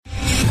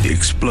The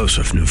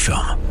explosive new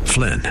film,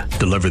 Flynn,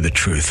 deliver the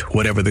truth,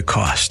 whatever the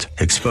cost,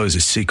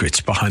 exposes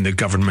secrets behind the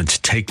government's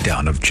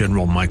takedown of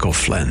General Michael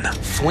Flynn.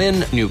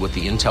 Flynn knew what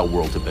the intel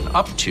world had been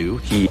up to.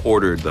 He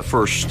ordered the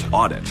first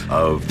audit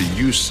of the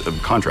use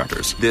of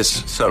contractors.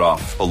 This set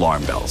off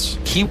alarm bells.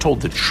 He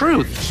told the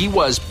truth. He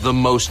was the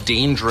most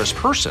dangerous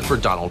person for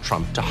Donald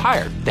Trump to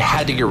hire. They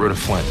had to get rid of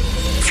Flynn.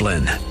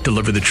 Flynn,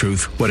 deliver the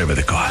truth, whatever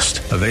the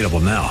cost. Available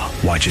now.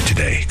 Watch it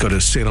today. Go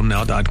to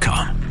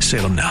salemnow.com.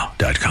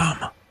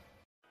 salemnow.com.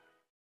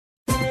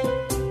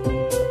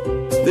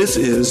 This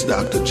is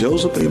Dr.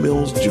 Joseph A.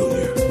 Mills Jr.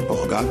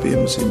 of Agape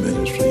Embassy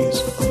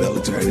Ministries of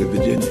Alexandria,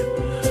 Virginia.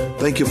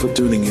 Thank you for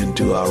tuning in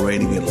to our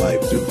Reigning in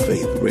Life Through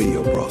Faith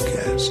radio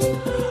broadcast.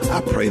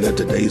 I pray that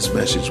today's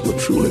message will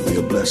truly be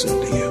a blessing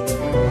to you.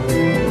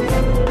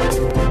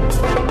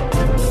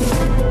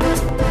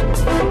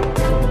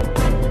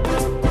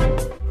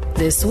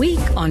 This week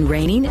on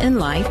Reigning in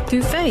Life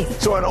Through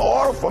Faith. So in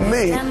order for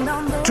me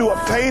to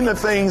obtain the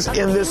things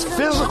in this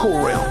physical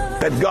realm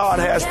that God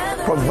has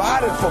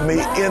provided for me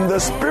in the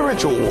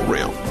spiritual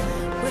realm,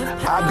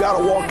 I've got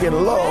to walk in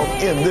love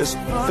in this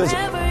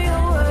physical.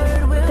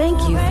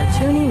 Thank you for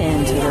tuning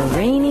in to the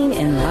Reigning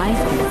in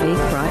Life Through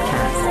Faith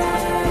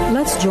broadcast.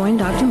 Let's join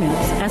Dr.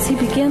 Mills as he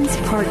begins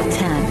part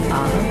 10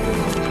 of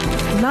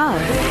Love,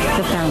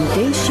 the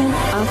Foundation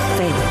of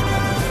Faith.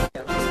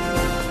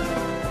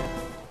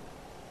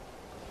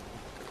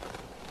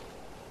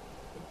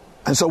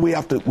 And so we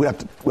have to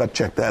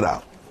check that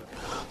out.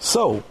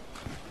 So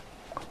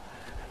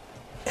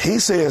he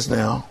says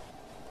now,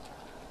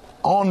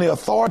 on the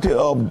authority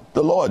of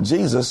the Lord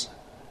Jesus,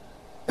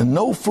 and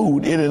no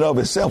food in and of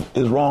itself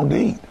is wrong to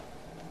eat.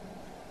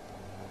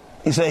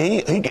 He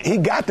said he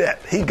got that.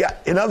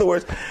 In other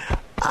words,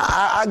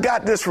 I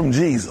got this from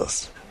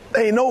Jesus.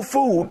 There ain't no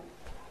food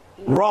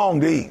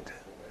wrong to eat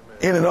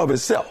in and of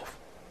itself.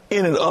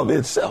 In and of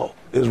itself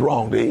is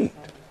wrong to eat.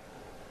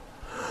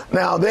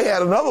 Now, they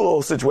had another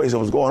little situation that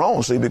was going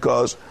on, see,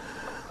 because,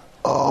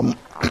 and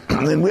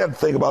we have to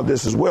think about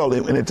this as well,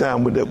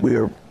 anytime that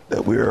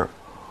we're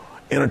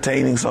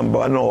entertaining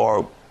somebody,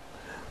 or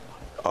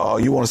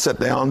you want to sit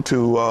down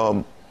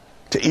to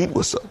eat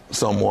with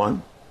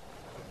someone,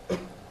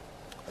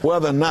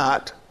 whether or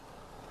not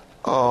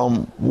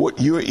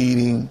what you're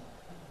eating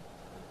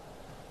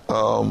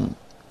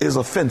is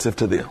offensive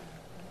to them,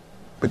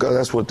 because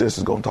that's what this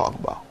is going to talk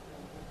about.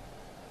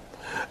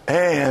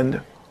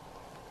 And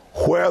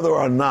whether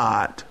or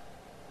not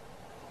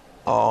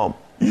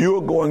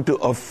you're going to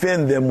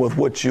offend them with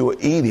what you're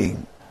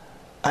eating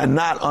and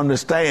not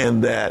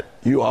understand that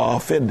you are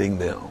offending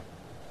them.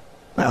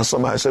 Now,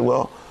 somebody said,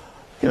 well,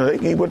 they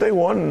can eat what they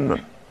want,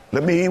 and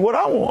let me eat what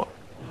I want.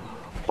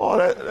 Oh,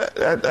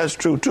 that's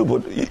true, too,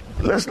 but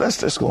let's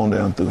just go on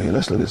down through here.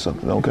 Let's look at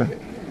something, okay?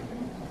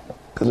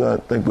 Because I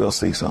think we'll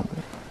see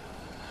something.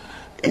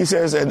 He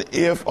says, and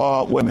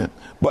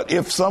but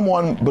if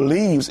someone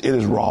believes it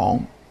is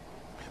wrong,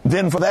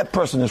 then for that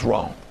person it's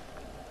wrong.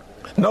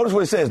 Notice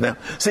what it says now.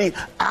 See,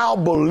 our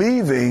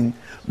believing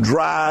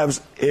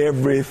drives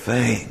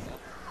everything.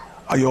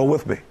 Are you all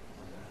with me?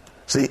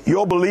 See,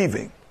 your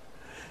believing.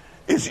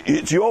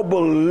 It's your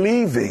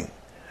believing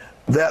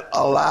that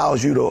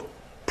allows you to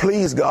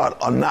please God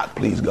or not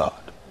please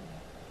God.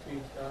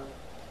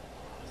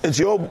 It's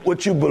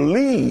what you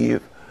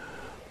believe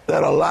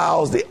that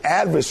allows the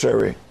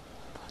adversary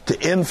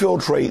to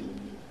infiltrate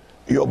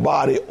your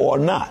body or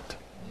not.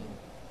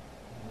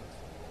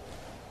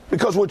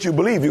 Because what you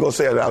believe, you're going to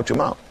say it out your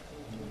mouth.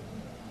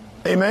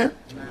 Amen?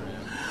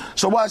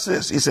 So watch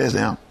this. He says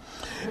now,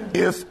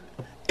 if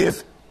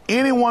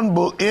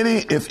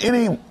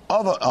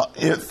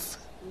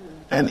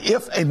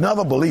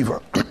another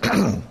believer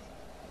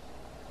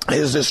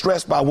is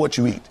distressed by what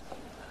you eat,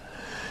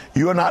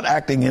 you're not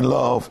acting in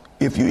love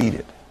if you eat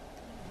it.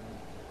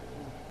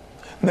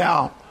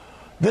 Now,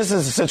 this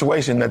is a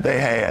situation that they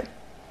had.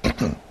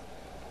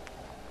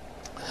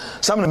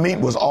 Some of the meat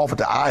was offered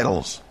to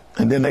idols.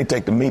 And then they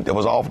take the meat that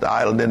was offered to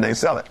idol, and then they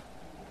sell it.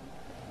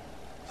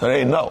 So they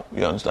didn't know,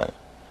 you understand?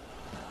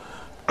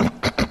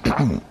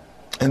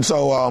 And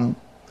so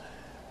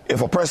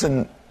if a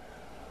person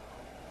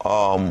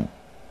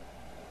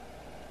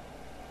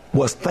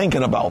was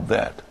thinking about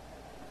that,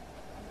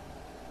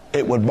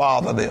 it would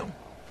bother them.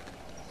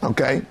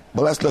 Okay?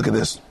 But let's look at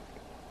this.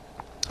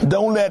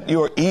 Don't let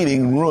your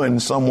eating ruin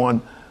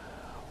someone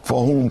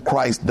for whom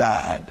Christ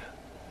died.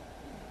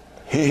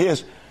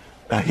 Here's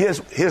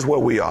where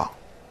we are.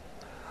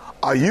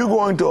 Are you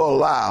going to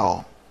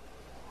allow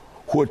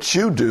what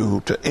you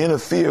do to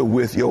interfere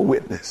with your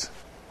witness?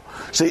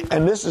 See,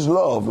 and this is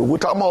love. We're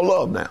talking about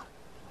love now.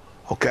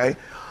 Okay?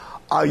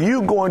 Are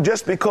you going,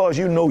 just because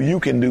you know you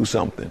can do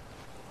something,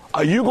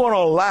 are you going to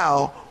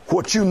allow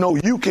what you know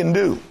you can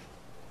do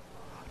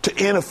to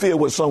interfere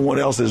with someone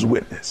else's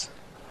witness?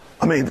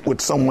 With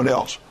someone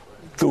else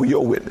through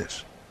your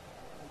witness.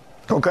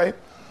 Okay?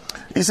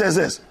 He says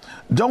this,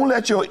 don't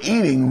let your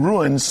eating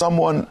ruin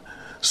someone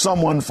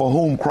for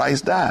whom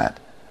Christ died.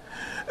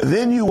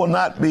 Then you will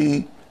not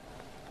be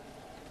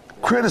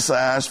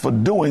criticized for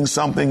doing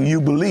something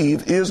you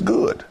believe is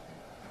good.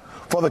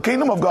 For the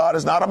kingdom of God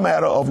is not a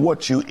matter of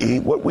what you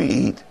eat, what we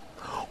eat,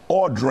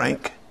 or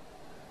drink,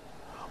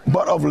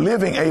 but of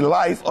living a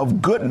life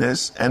of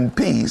goodness and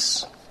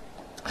peace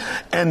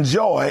and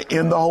joy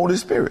in the Holy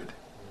Spirit.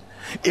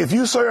 If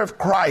you serve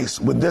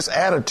Christ with this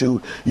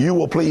attitude, you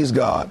will please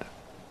God,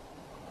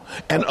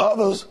 and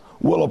others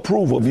will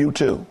approve of you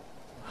too.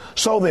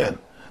 So then,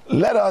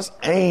 let us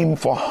aim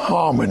for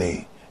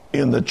harmony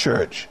in the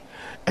church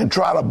and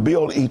try to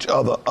build each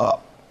other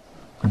up.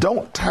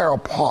 Don't tear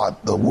apart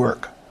the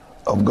work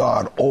of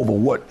God over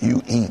what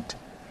you eat.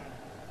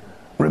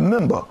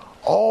 Remember,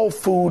 all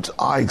foods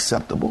are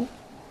acceptable,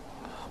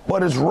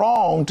 but it's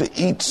wrong to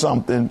eat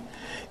something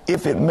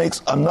if it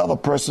makes another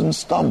person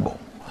stumble.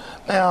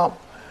 Now,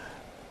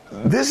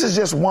 this is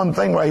just one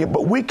thing right here,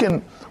 but we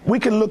can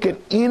look at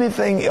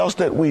anything else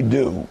that we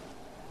do,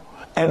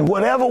 and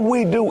whatever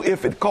we do,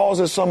 if it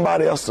causes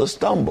somebody else to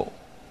stumble,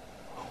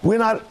 we're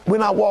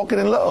not walking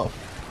in love.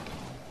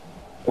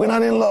 We're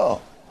not in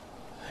love.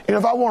 And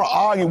if I want to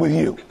argue with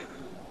you,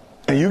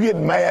 and you get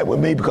mad with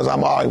me because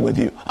I'm arguing with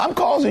you, I'm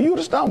causing you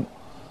to stumble.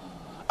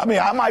 I mean,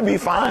 I might be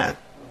fine.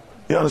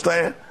 You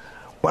understand?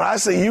 When I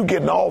see you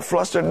getting all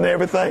flustered and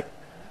everything,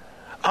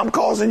 I'm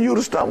causing you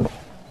to stumble.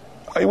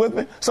 Are you with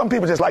me? Some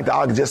people just like to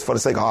argue just for the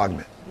sake of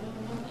argument.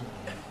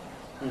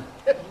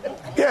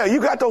 Yeah,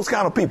 you got those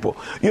kind of people.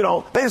 You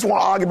know, they just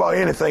want to argue about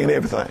anything and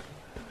everything.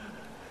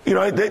 You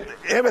know,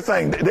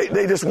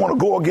 they just want to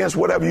go against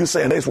whatever you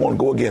say, and they just want to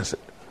go against it.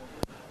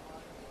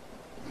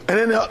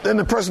 And then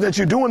the person that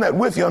you're doing that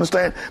with, you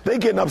understand, they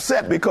getting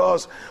upset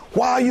because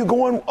why are you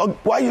doing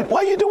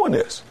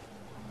this?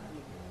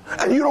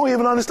 And you don't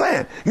even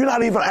understand. You're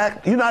not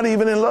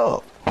even in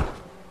love.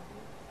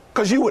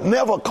 Because you would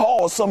never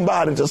cause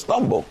somebody to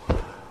stumble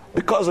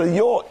because of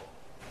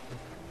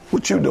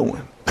what you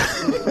doing.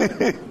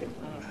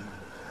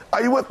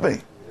 Are you with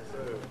me?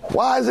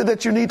 Why is it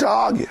that you need to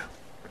argue?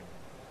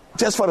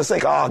 Just for the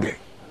sake of arguing.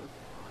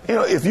 You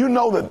know, if you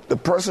know that the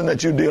person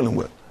that you're dealing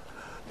with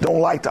don't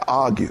like to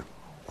argue,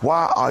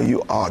 why are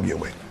you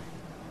arguing?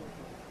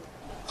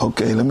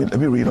 Okay, let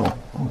me read on.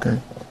 Okay.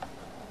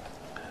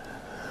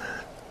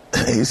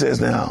 He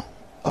says now,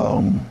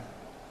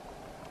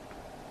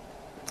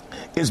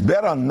 it's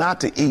better not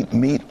to eat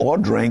meat or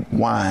drink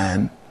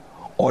wine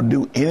or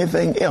do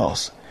anything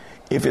else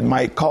if it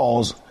might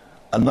cause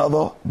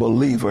another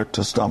believer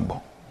to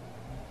stumble.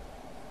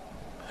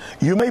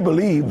 You may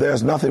believe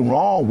there's nothing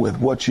wrong with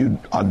what you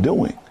are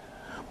doing,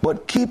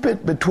 but keep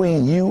it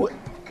between yourself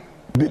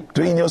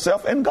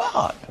and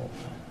God.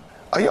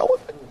 Are y'all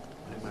with me?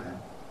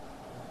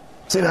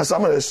 See, now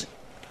some of this,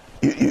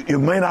 you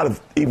may not have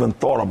even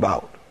thought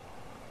about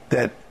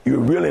that you're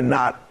really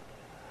not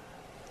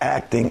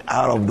acting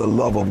out of the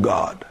love of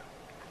God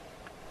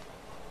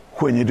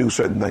when you do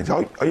certain things.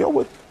 Are y'all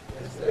with me?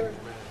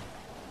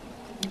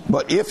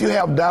 But if you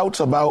have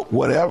doubts about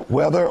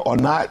whether or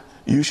not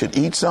you should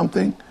eat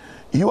something,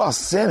 you are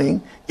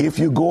sinning if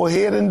you go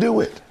ahead and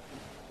do it.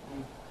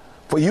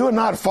 For you are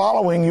not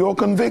following your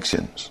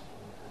convictions.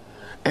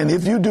 And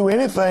if you do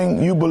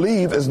anything you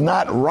believe is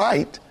not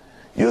right,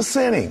 you're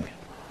sinning.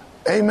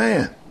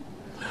 Amen.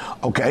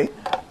 Okay.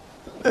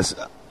 Let's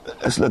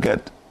look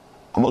at,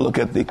 I'm going to look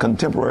at the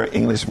contemporary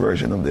English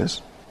version of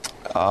this.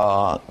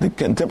 The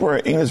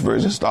contemporary English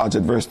version starts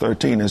at verse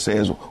 13 and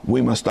says,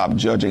 we must stop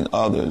judging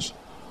others.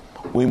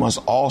 We must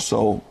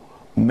also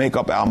make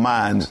up our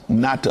minds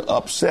not to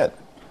upset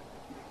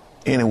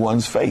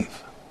anyone's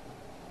faith.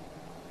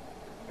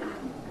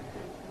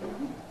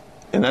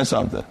 Isn't that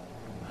something?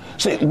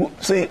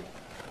 See,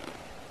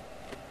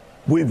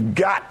 we've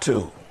got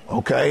to,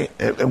 okay?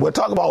 And we're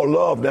talking about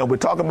love now. We're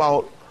talking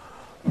about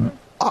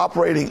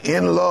operating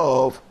in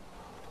love.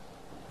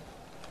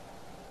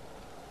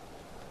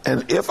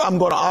 And if I'm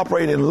going to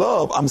operate in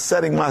love, I'm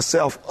setting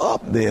myself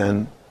up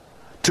then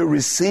to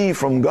receive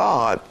from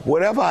God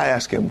whatever I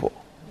ask him for.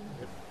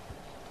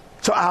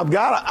 So I've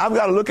got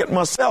to look at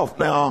myself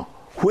now.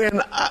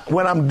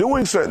 When I'm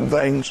doing certain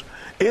things,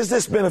 is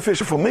this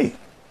beneficial for me?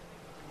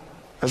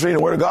 That's reading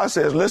the Word of God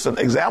says, listen,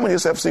 examine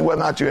yourself, see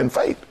whether or not you're in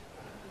faith.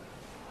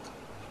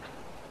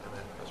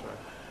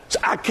 So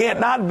I can't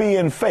not be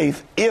in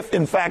faith if,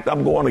 in fact,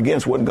 I'm going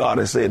against what God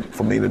has said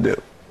for me to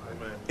do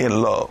in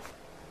love.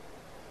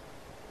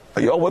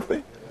 Are you all with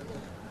me?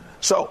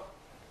 So,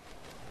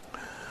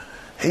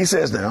 he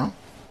says now,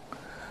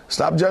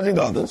 stop judging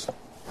others.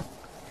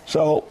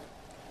 So,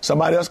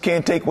 somebody else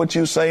can't take what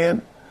you're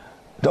saying.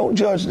 Don't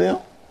judge them.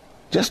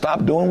 Just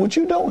stop doing what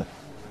you're doing.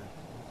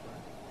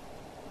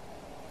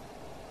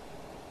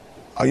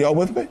 Are y'all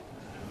with me?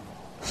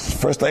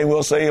 First thing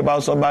we'll say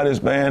about somebody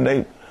is,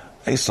 man,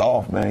 they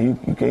soft, man.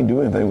 You can't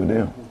do anything with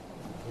them.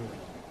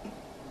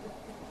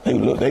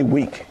 They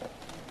weak.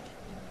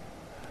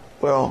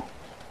 Well,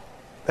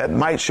 that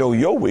might show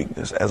your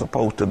weakness as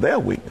opposed to their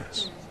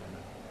weakness.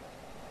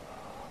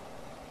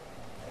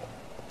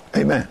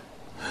 Amen.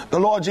 The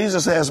Lord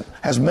Jesus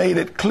has made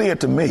it clear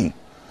to me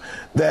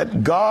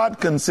that God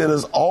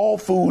considers all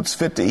foods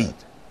fit to eat.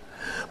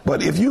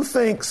 But if you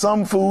think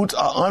some foods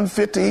are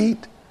unfit to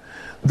eat,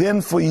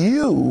 then for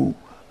you,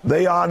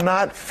 they are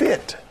not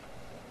fit.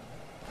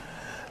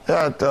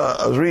 I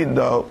was reading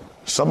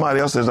somebody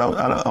else says,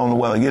 I don't know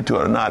whether I get to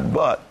it or not,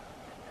 but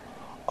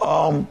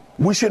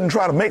we shouldn't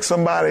try to make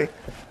somebody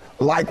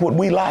like what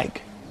we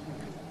like.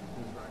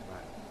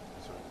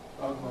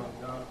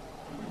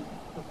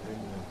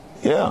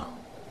 Yeah.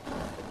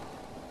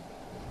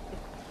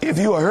 If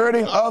you are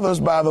hurting others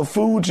by the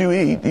food you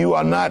eat, you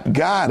are not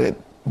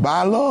guided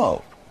by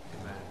love.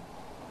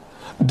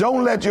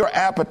 Don't let your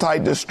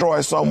appetite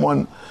destroy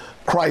someone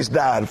Christ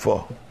died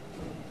for.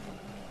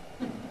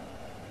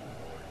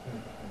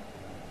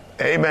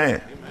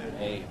 Amen.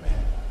 Amen.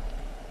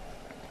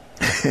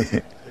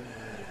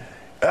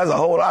 There's a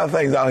whole lot of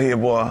things out here,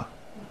 boy,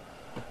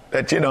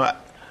 that,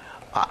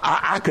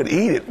 I could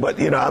eat it, but,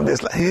 I'm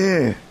just like,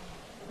 yeah.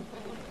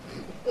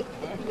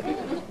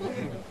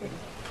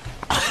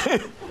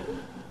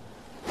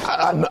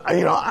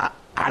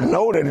 I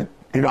know that,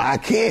 I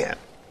can.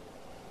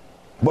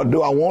 But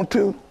do I want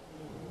to?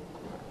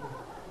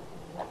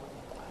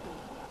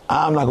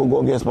 I'm not going to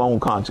go against my own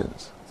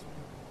conscience.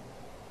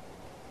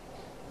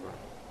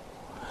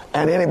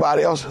 And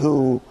anybody else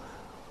who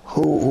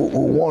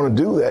want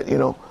to do that,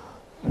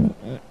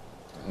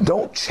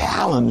 don't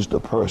challenge the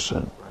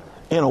person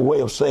in a way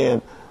of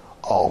saying,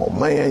 "Oh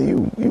man,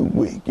 you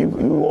weak. You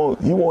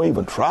won't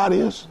even try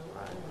this."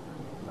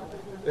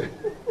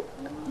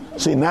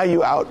 See, now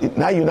you're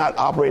not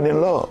operating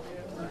in love.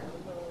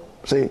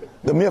 See,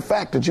 the mere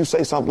fact that you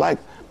say something like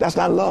that's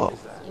not love.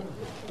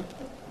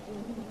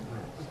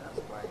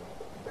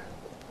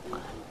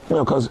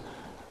 Because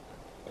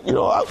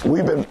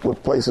we've been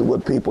with places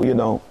with people, and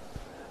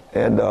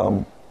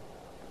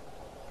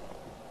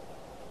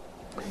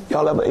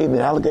y'all ever eaten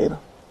an alligator?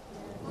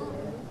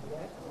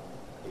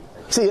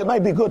 See, it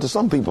might be good to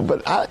some people,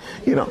 but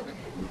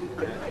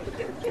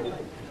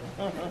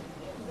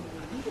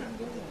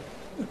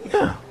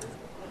yeah.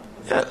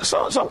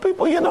 So some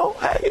people,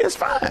 hey, it's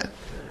fine.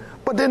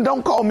 But then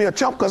don't call me a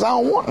chump because I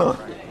don't want none.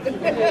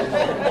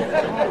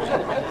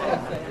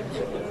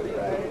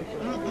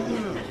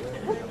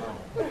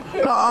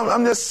 No,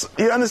 I'm just,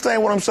 you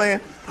understand what I'm saying?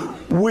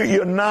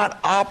 You're not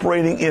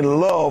operating in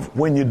love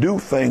when you do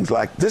things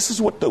like this is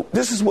what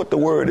the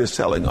word is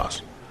telling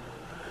us.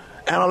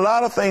 And a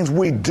lot of things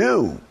we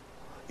do,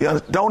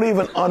 don't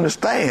even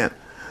understand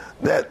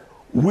that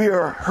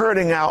we're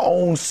hurting our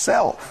own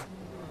self.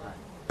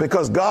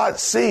 Because God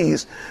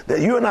sees that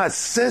you're not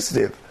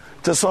sensitive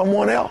to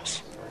someone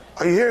else.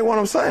 Are you hearing what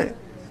I'm saying?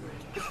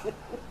 Yeah,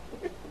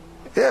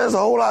 there's a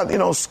whole lot,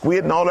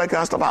 squid and all that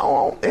kind of stuff. I don't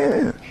want.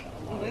 Yeah.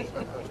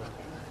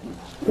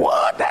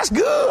 What? That's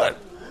good.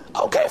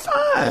 Okay,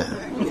 fine.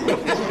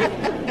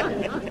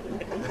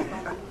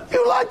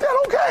 You like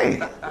that? Okay.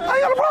 I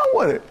ain't got a problem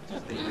with it.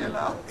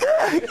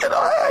 Yeah,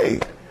 hey,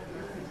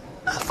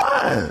 that's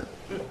fine.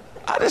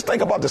 I just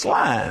think about the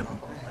slime.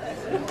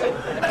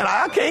 And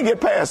I can't get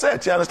past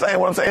that. You understand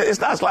what I'm saying? It's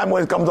not slime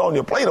when it comes on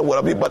your plate or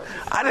whatever, but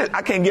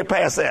I can't get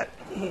past that.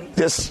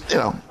 Just,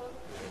 No,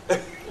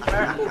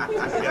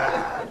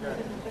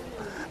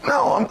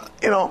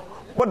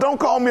 but don't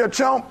call me a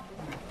chump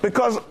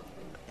because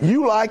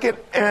you like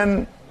it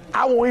and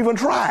I won't even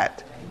try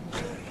it.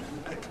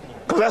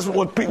 Because that's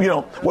what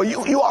people, well,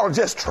 you ought to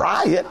just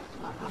try it.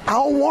 I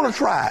don't want to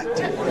try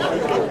it.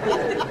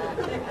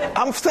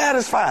 I'm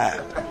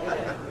satisfied.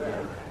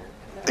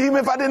 Even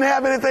if I didn't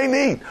have anything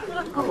to eat,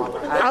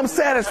 I'm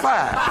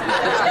satisfied.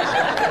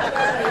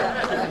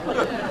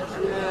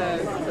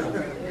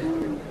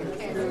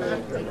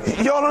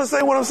 Y'all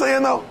understand what I'm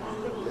saying, though?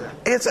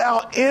 It's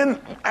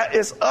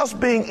us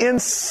being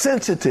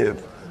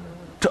insensitive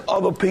to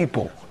other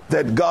people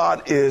that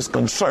God is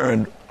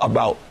concerned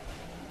about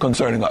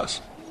concerning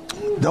us.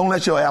 Don't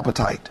let your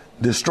appetite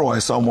destroy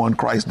someone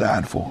Christ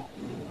died for.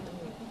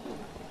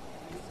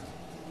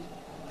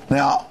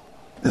 Now,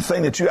 the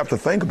thing that you have to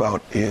think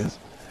about is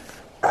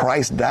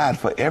Christ died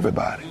for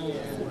everybody,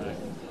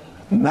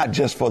 not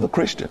just for the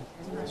Christian.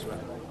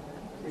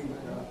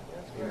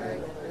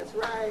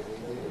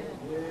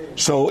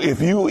 So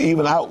if you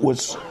even out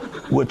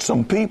with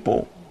some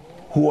people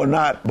who are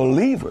not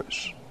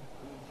believers,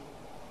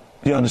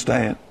 you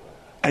understand,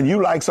 and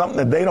you like something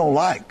that they don't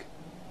like,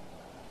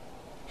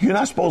 you're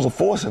not supposed to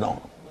force it on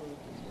them.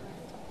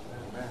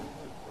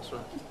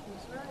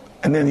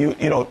 And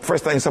then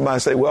first thing somebody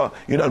say, well,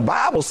 the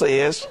Bible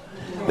says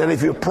that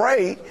if you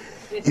pray,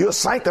 you'll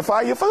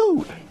sanctify your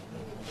food.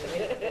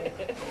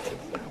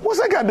 What's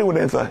that got to do with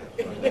anything?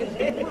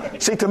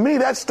 See, to me,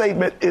 that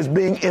statement is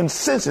being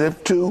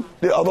insensitive to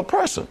the other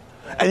person.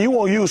 And you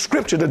won't use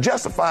scripture to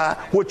justify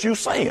what you're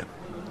saying.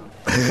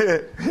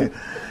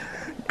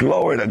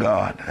 Glory to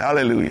God.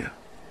 Hallelujah.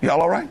 Y'all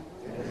all right?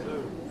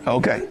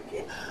 Okay.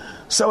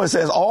 So it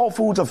says, all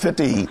foods are fit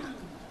to eat,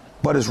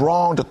 but it's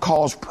wrong to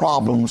cause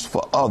problems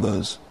for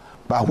others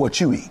by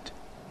what you eat.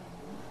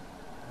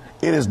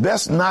 It is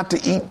best not to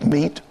eat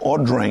meat or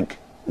drink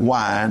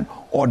wine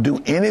or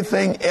do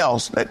anything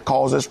else that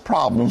causes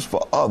problems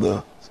for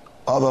other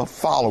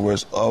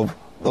followers of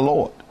the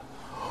Lord.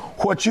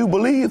 What you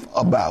believe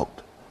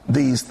about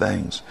these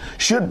things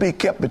should be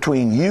kept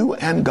between you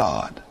and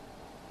God.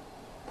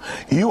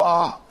 You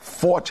are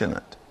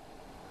fortunate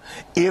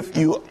if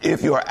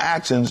your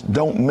actions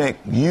don't make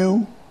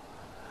you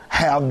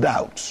have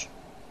doubts.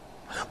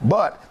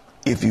 But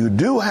if you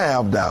do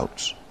have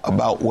doubts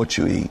about what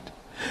you eat,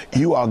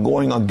 you are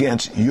going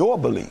against your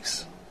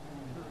beliefs.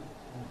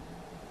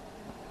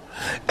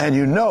 And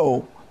you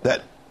know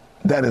that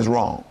that is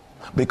wrong,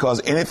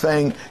 because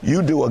anything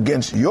you do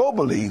against your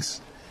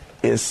beliefs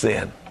is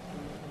sin.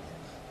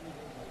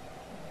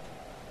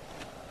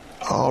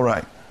 All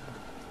right.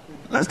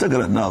 Let's look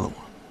at another one.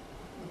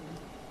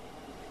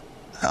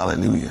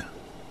 Hallelujah.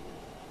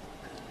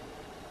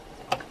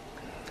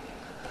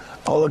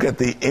 Oh, look at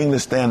the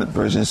English Standard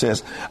Version. It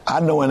says, I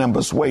know and am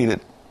persuaded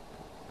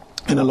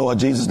in the Lord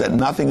Jesus that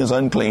nothing is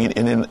unclean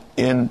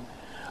in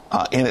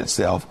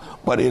itself,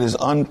 but it is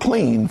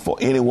unclean for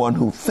anyone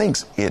who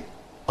thinks it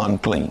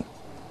unclean.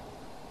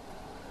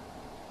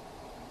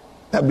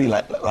 That'd be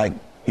like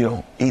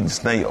eating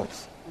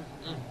snails.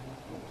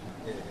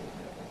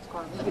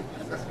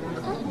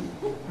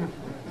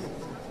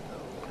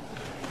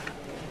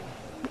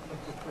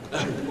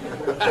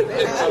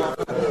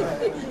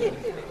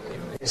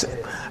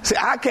 See,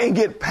 I can't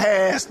get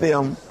past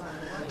them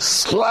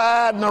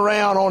sliding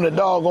around on the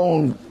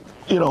doggone,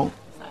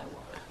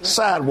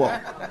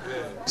 sidewalk.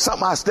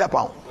 Something I step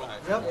on.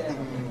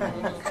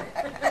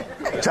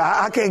 So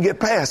I can't get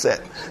past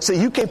that. See,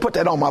 you can't put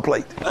that on my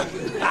plate.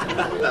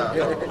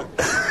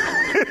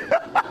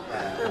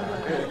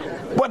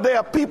 But there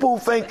are people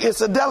who think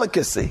it's a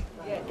delicacy.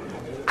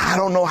 I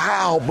don't know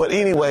how, but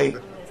anyway,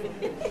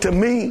 to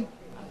me,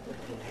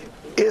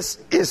 it's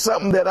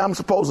something that I'm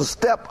supposed to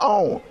step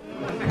on.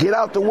 Get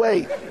out the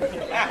way.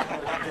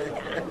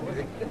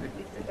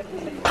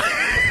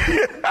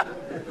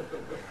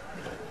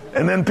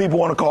 And then people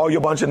want to call you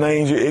a bunch of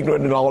names, you're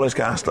ignorant and all this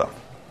kind of stuff.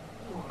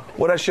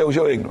 Well, that shows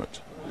your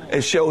ignorance.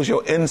 It shows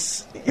your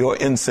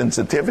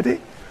insensitivity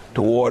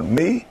toward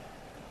me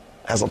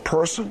as a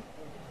person,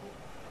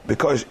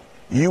 because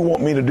you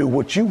want me to do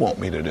what you want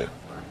me to do.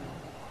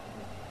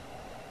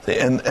 See,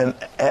 and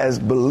as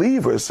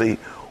believers, see,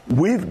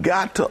 we've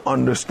got to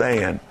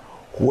understand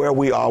where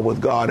we are with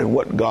God and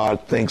what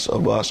God thinks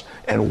of us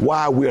and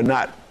why we're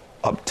not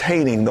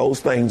obtaining those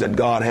things that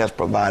God has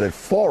provided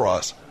for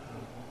us,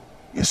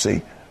 you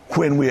see,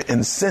 when we're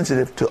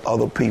insensitive to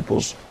other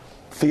people's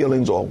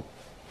feelings or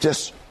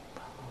just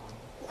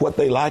what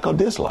they like or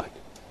dislike.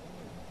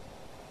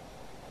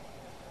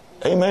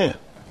 Amen.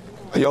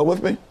 Are y'all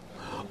with me?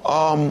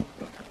 I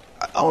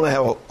only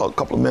have a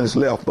couple of minutes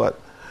left, but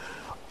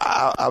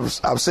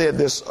I've said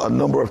this a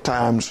number of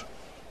times,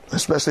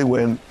 especially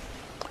when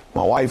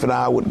my wife and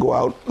I would go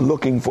out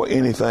looking for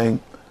anything.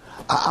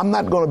 I'm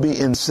not going to be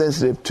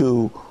insensitive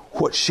to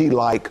what she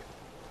like,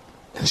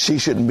 and she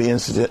shouldn't be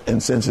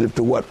insensitive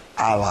to what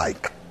I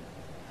like.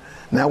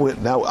 Now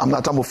I'm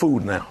not talking about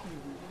food now.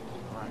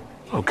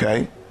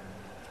 Okay?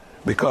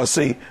 Because,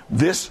 see,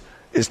 this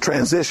is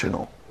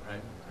transitional.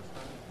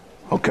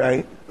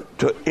 Okay?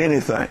 To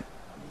anything.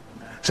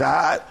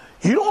 So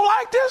you don't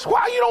like this?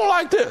 Why you don't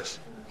like this?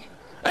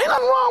 Ain't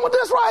nothing wrong with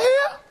this right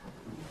here.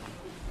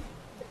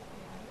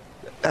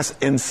 That's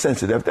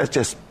insensitive. That's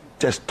just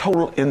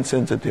total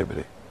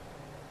insensitivity.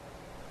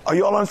 Are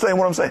you all understanding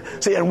what I'm saying?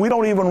 See, and we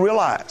don't even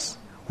realize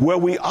where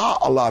we are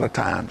a lot of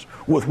times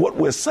with what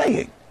we're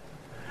saying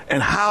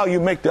and how you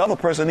make the other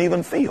person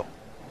even feel.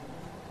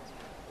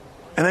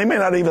 And they may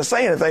not even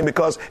say anything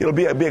because it'll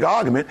be a big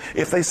argument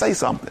if they say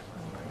something.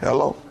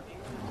 Hello?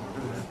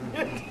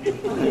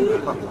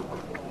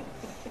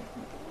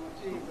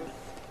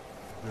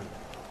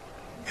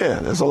 Yeah,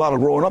 there's a lot of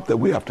growing up that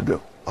we have to do.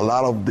 A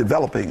lot of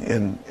developing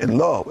in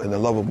love, in the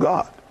love of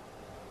God.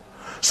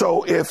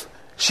 So if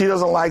she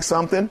doesn't like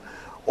something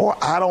or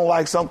I don't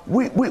like something,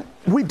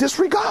 we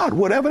disregard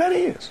whatever that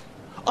is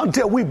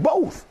until we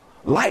both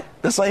like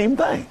the same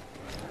thing.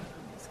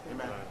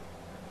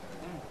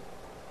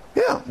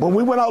 Yeah, when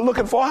we went out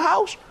looking for a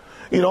house,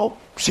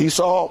 she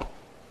saw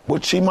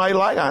what she might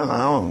like. I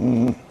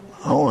don't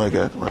like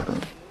that.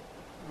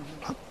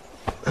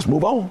 Let's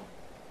move on.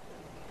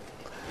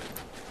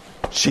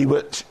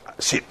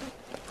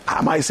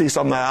 I might see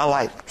something that I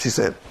like. She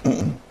said,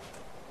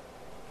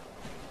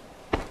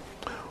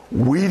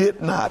 we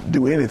did not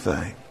do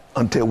anything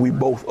until we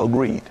both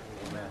agreed.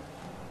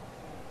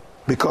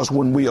 Because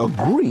when we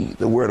agree,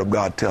 the Word of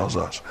God tells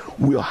us,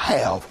 we'll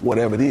have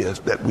whatever it is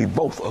that we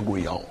both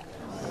agree on.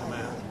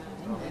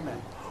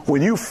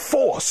 When you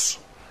force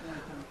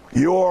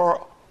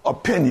your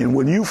opinion,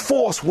 when you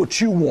force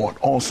what you want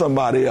on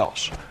somebody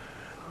else,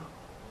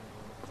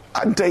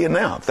 I can tell you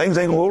now, things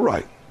ain't going to go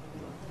right.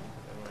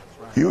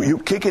 You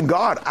kicking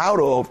God out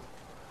of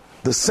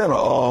the center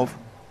of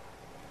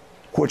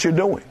what you're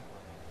doing.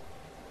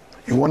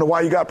 You wonder why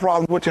you got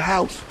problems with your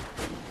house?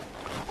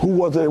 Who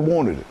was it that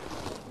wanted it?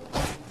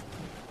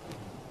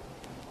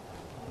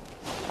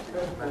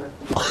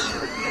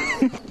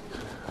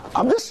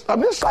 I'm just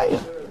saying.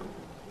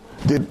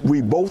 Did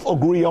we both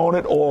agree on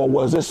it, or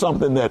was this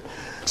something that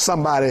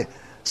somebody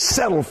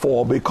settled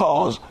for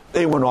because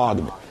they were in an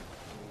argument?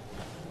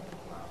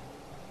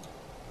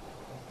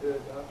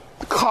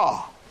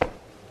 Car.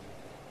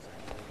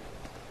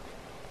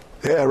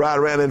 Yeah, ride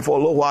around in for a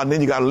little while, and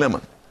then you got a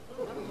lemon.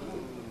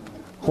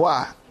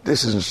 Why?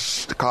 This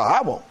is the car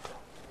I want.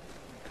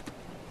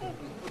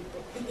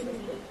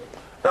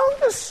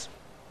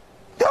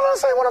 Y'all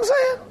understand what I'm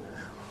saying?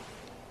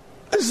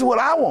 This is what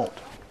I want.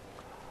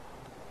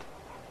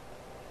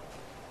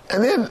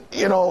 And then,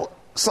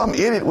 some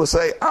idiot will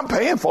say, I'm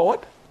paying for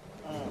it.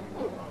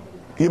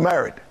 You're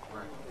married.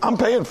 I'm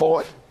paying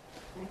for it.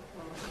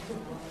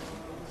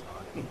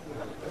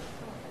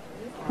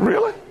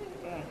 Really?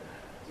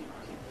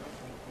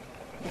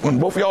 When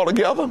both of y'all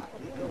together?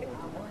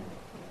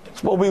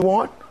 It's what we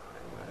want?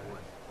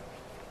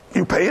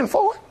 You paying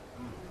for it?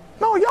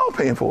 No, y'all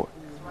paying for it.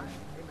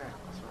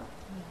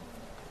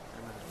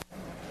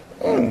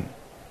 And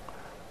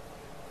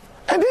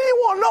then you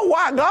want to know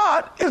why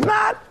God is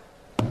not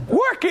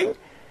working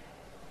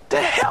to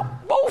help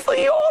both of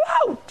you all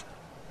out.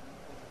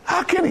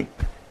 How can he?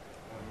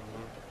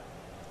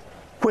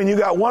 When you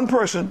got one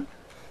person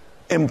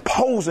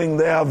imposing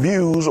their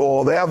views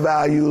or their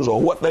values or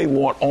what they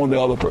want on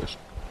the other person.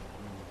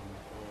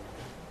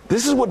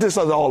 This is what this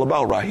is all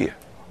about right here.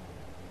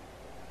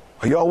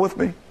 Are y'all with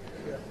me?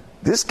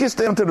 This gets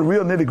down to the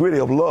real nitty-gritty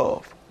of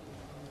love.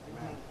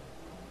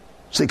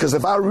 See, because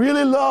if I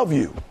really love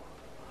you,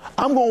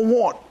 I'm going to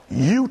want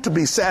you to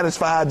be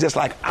satisfied just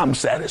like I'm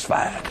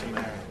satisfied.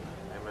 Amen.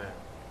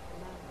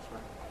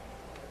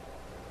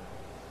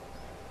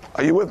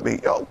 Are you with me?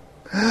 Yo.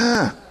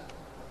 Amen.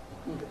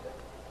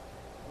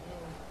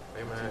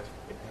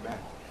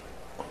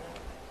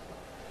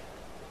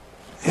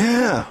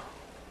 Yeah.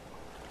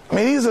 I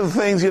mean, these are the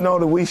things,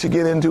 that we should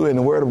get into in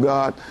the Word of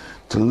God,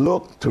 to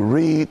look, to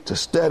read, to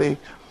study,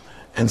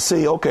 and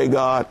see, okay,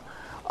 God,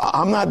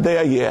 I'm not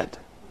there yet.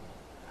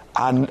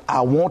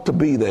 I want to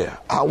be there.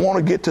 I want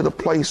to get to the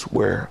place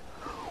where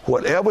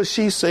whatever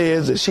she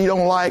says that she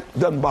don't like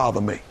doesn't bother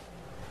me.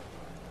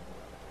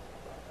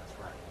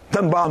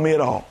 Doesn't bother me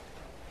at all.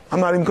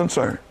 I'm not even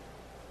concerned.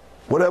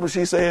 Whatever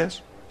she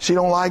says, she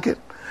don't like it.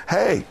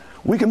 Hey,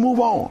 we can move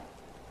on.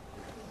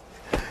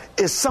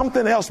 It's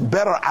something else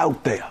better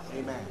out there.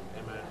 Amen.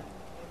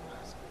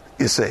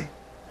 You see,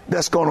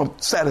 that's going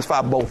to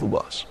satisfy both of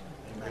us.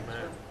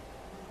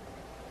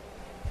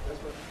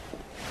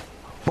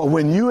 But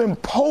when you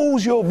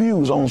impose your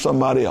views on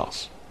somebody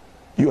else,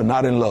 you're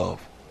not in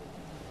love.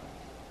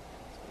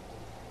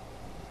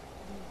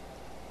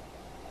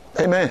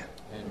 Amen.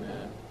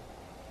 Amen.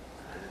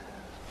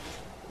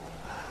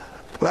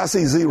 Well, I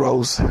see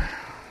zeros.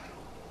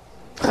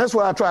 That's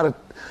why I try to,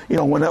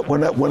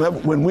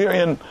 when we're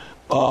in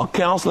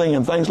counseling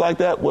and things like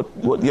that,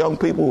 what young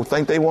people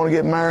think they want to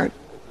get married.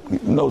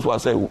 Notice why I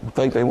say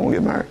think they want to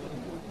get married.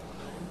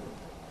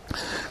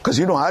 Because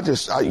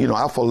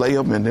I fillet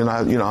them and then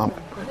I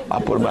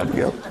put them back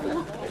together.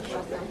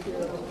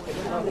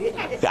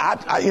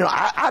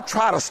 I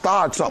try to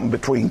start something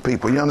between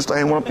people. You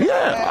understand what I'm?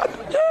 Yeah.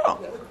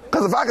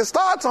 Because if I can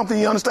start something,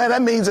 you understand,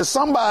 that means that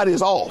somebody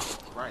is off.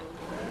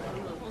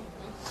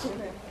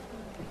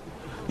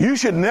 You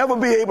should never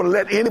be able to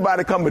let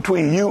anybody come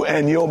between you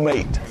and your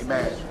mate.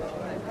 Amen.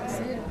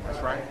 That's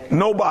right.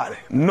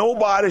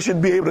 Nobody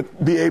should be able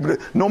to,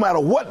 no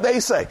matter what they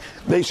say,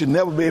 they should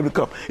never be able to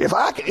come. If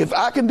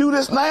I can do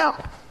this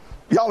now,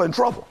 y'all in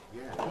trouble.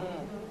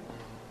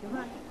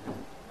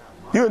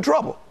 You're in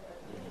trouble.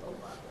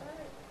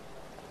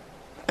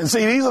 And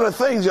see, these are the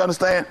things, you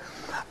understand.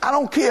 I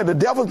don't care. The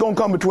devil's going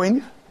to come between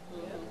you.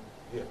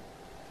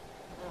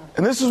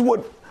 And this is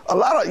what a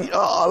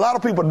lot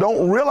of people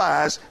don't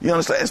realize, you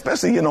understand,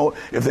 especially,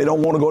 if they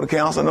don't want to go to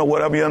counseling or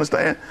whatever, you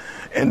understand.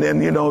 And then,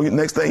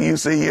 next thing you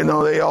see, then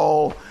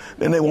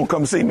they won't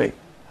come see me.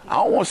 I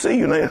don't want to see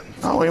you, man.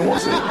 I don't even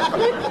want to see you.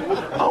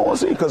 I don't want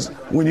to see you, because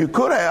when you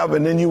could have,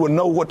 and then you would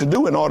know what to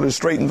do in order to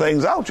straighten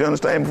things out, you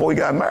understand, before you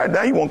got married.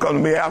 Now you won't come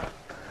to me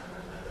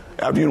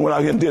after you went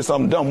out here and did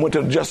something dumb, went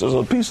to the justice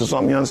of the peace or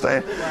something, you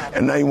understand?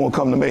 And now you won't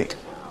come to me.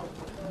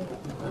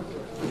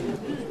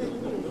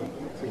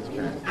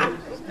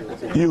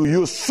 You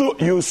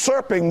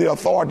usurping the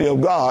authority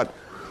of God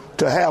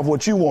to have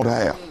what you want to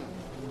have.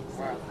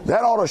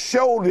 That ought to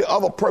show the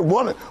other person,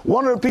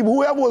 one of the people,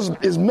 whoever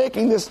is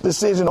making this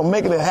decision or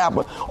making it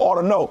happen, ought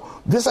to know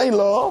this ain't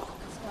love.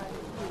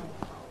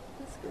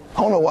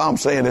 I don't know why I'm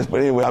saying this,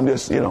 but anyway, I'm in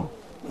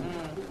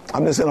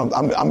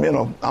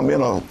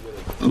a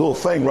little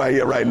thing right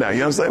here, right now.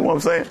 You understand what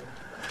I'm saying?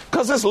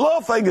 Because this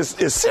love thing is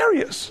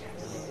serious.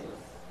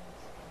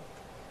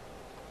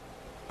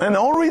 And the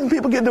only reason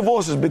people get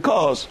divorced is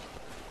because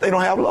they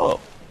don't have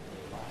love.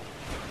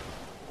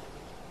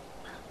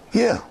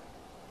 Yeah.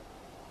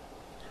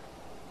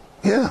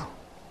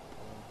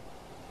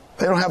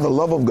 They don't have the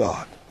love of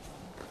God.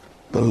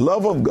 The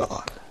love of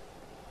God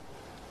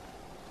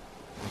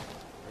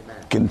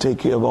can take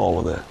care of all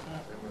of that.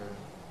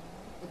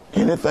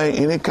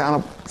 Any kind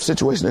of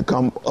situation that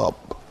comes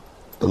up,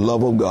 the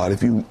love of God,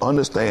 if you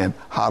understand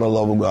how the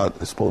love of God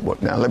is supposed to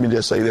work. Now, let me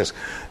just say this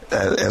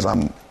as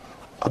I'm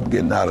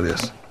getting out of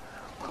this.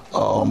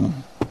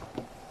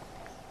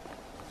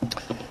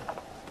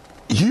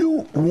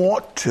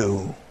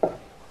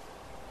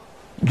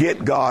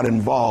 get God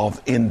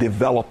involved in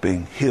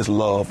developing his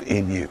love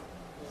in you.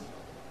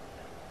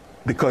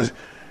 Because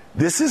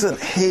this isn't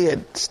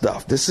head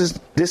stuff. This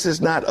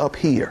is not up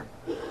here.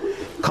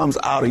 It comes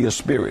out of your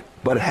spirit,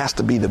 but it has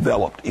to be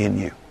developed in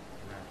you.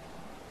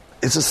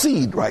 It's a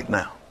seed right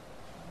now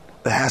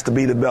that has to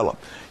be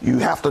developed. You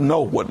have to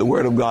know what the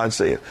Word of God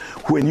says.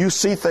 When you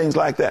see things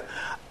like that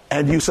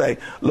and you say,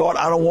 Lord,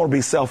 I don't want to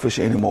be selfish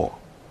anymore.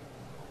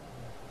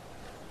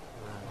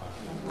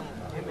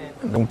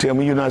 Don't tell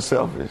me you're not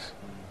selfish.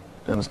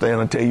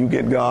 Understand? Until you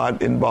get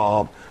God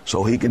involved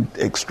so he can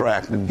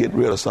extract and get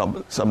rid of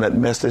some that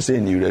mess that's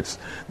in you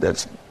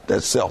that's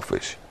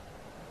selfish.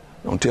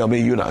 Don't tell me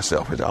you're not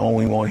selfish. I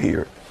don't even want to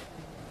hear it.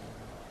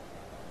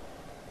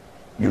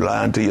 You're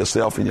lying to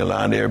yourself and you're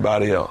lying to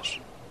everybody else.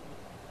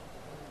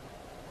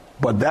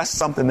 But that's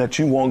something that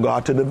you want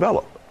God to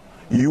develop.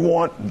 You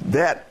want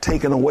that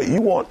taken away.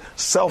 You want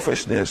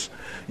selfishness.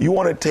 You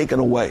want it taken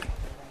away.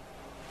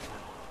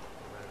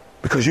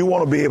 Because you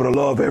want to be able to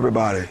love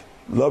everybody.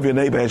 Love your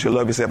neighbor as you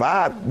love yourself.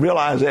 I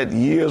realized that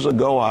years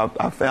ago.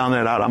 I found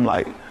that out. I'm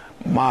like,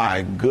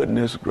 my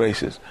goodness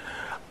gracious.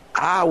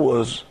 I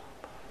was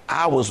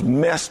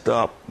messed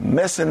up,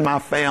 messing my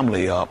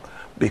family up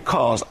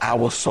because I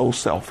was so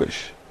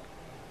selfish.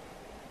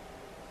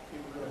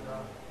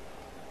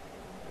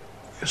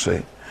 You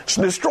see? It's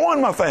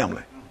destroying my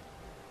family.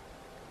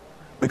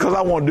 Because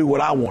I want to do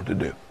what I want to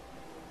do.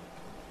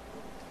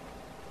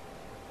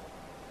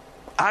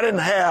 I didn't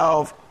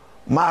have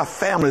my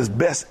family's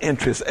best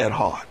interests at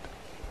heart.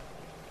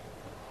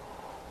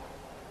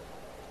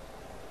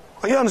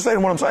 Are you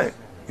understanding what I'm saying?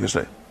 You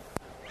see?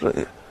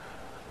 But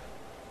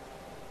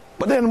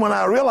then when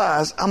I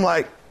realized, I'm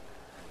like,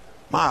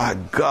 my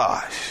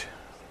gosh.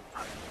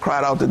 I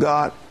cried out to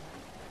God,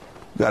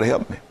 got to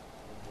help me.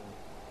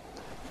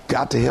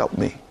 Got to help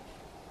me.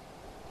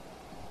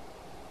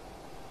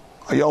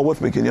 Are y'all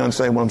with me? Can you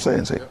understand what I'm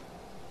saying?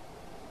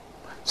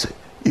 See,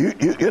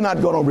 you're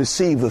not going to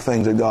receive the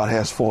things that God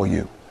has for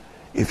you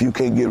if you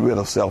can't get rid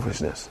of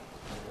selfishness.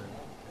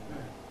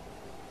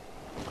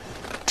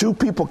 Two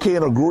people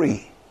can't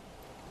agree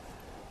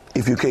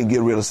if you can't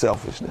get rid of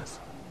selfishness.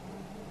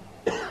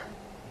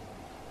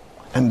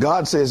 And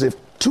God says if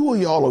two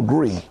of y'all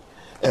agree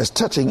as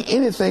touching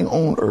anything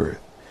on earth,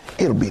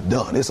 it'll be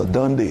done. It's a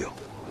done deal.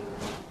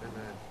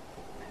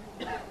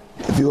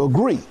 If you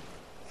agree,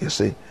 you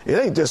see, it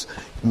ain't just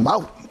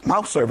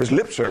mouth service,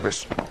 lip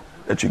service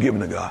that you're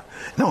giving to God.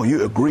 No,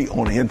 you agree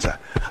on the inside.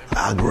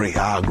 I agree.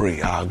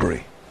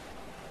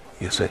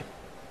 You see?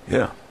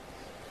 Yeah.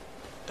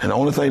 And the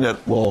only thing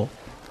that will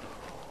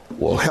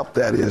help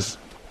that is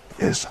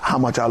how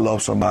much I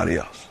love somebody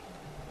else.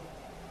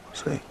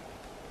 See?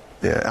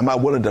 Yeah. Am I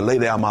willing to lay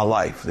down my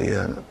life?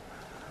 Yeah.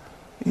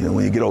 You know,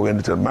 when you get over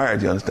into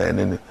marriage, you understand,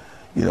 and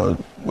you know,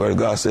 where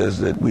God says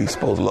that we're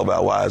supposed to love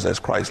our wives as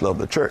Christ loved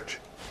the church.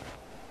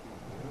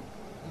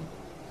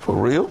 For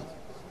real?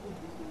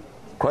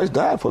 Christ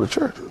died for the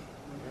church.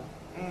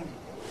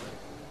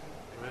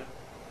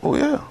 Oh,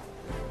 yeah.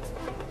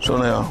 So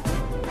now,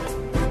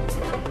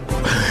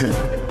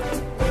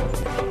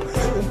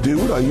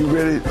 dude, are you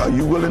ready? Are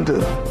you willing to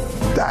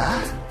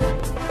die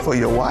for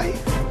your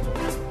wife?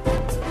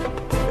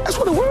 That's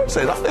what the Word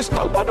says. Let's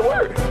talk about the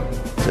Word.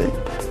 See?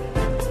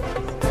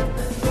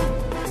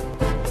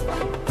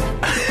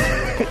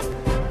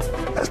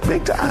 That's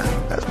big time.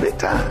 That's big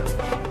time.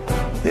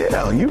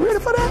 Yeah, are you ready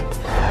for that?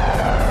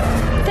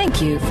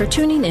 Thank you for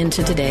tuning in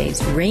to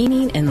today's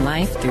Reigning in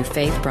Life Through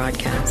Faith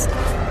broadcast.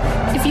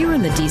 If you're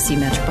in the D.C.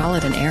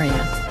 metropolitan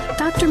area,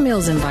 Dr.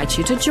 Mills invites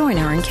you to join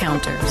our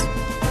encounters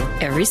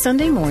every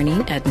Sunday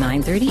morning at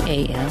 9:30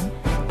 a.m.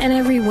 and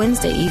every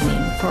Wednesday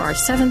evening for our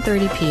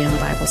 7:30 p.m.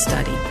 Bible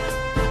study.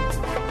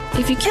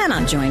 If you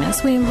cannot join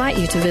us, we invite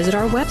you to visit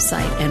our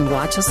website and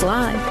watch us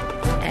live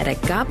at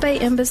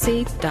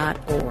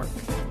agapeembassy.org.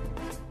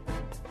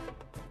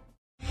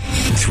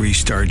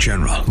 3-star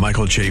General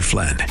Michael J.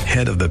 Flynn,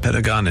 head of the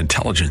Pentagon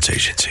Intelligence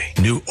Agency,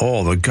 knew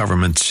all the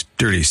government's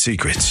dirty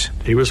secrets.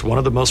 He was one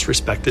of the most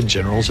respected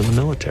generals in the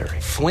military.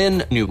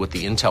 Flynn knew what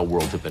the intel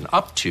world had been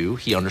up to.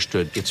 He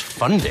understood its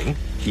funding.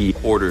 He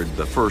ordered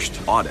the first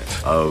audit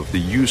of the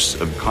use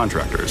of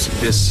contractors.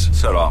 This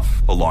set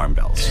off alarm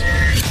bells.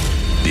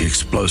 The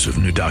explosive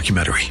new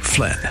documentary,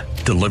 Flynn,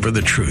 Deliver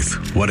the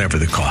Truth, Whatever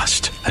the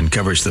Cost,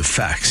 uncovers the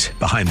facts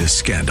behind this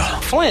scandal.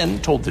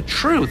 Flynn told the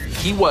truth.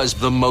 He was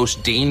the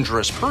most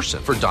dangerous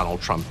person for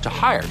Donald Trump to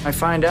hire. I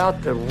find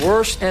out the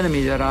worst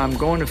enemy that I'm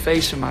going to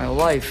face in my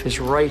life is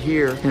right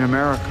here in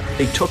America.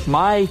 They took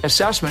my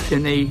assessment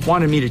and they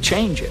wanted me to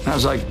change it. And I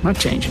was like, I'm not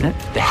changing it.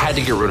 They had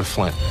to get rid of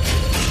Flynn.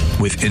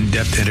 With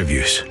in-depth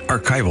interviews,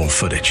 archival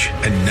footage,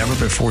 and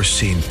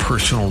never-before-seen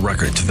personal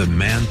records of the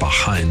man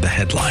behind the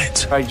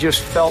headlines. I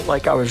just felt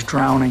like I was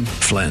drowning.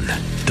 Flynn,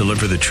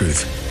 Deliver the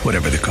Truth,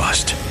 Whatever the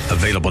Cost.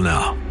 Available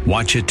now.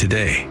 Watch it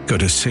today. Go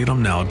to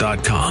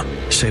salemnow.com.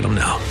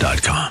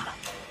 salemnow.com.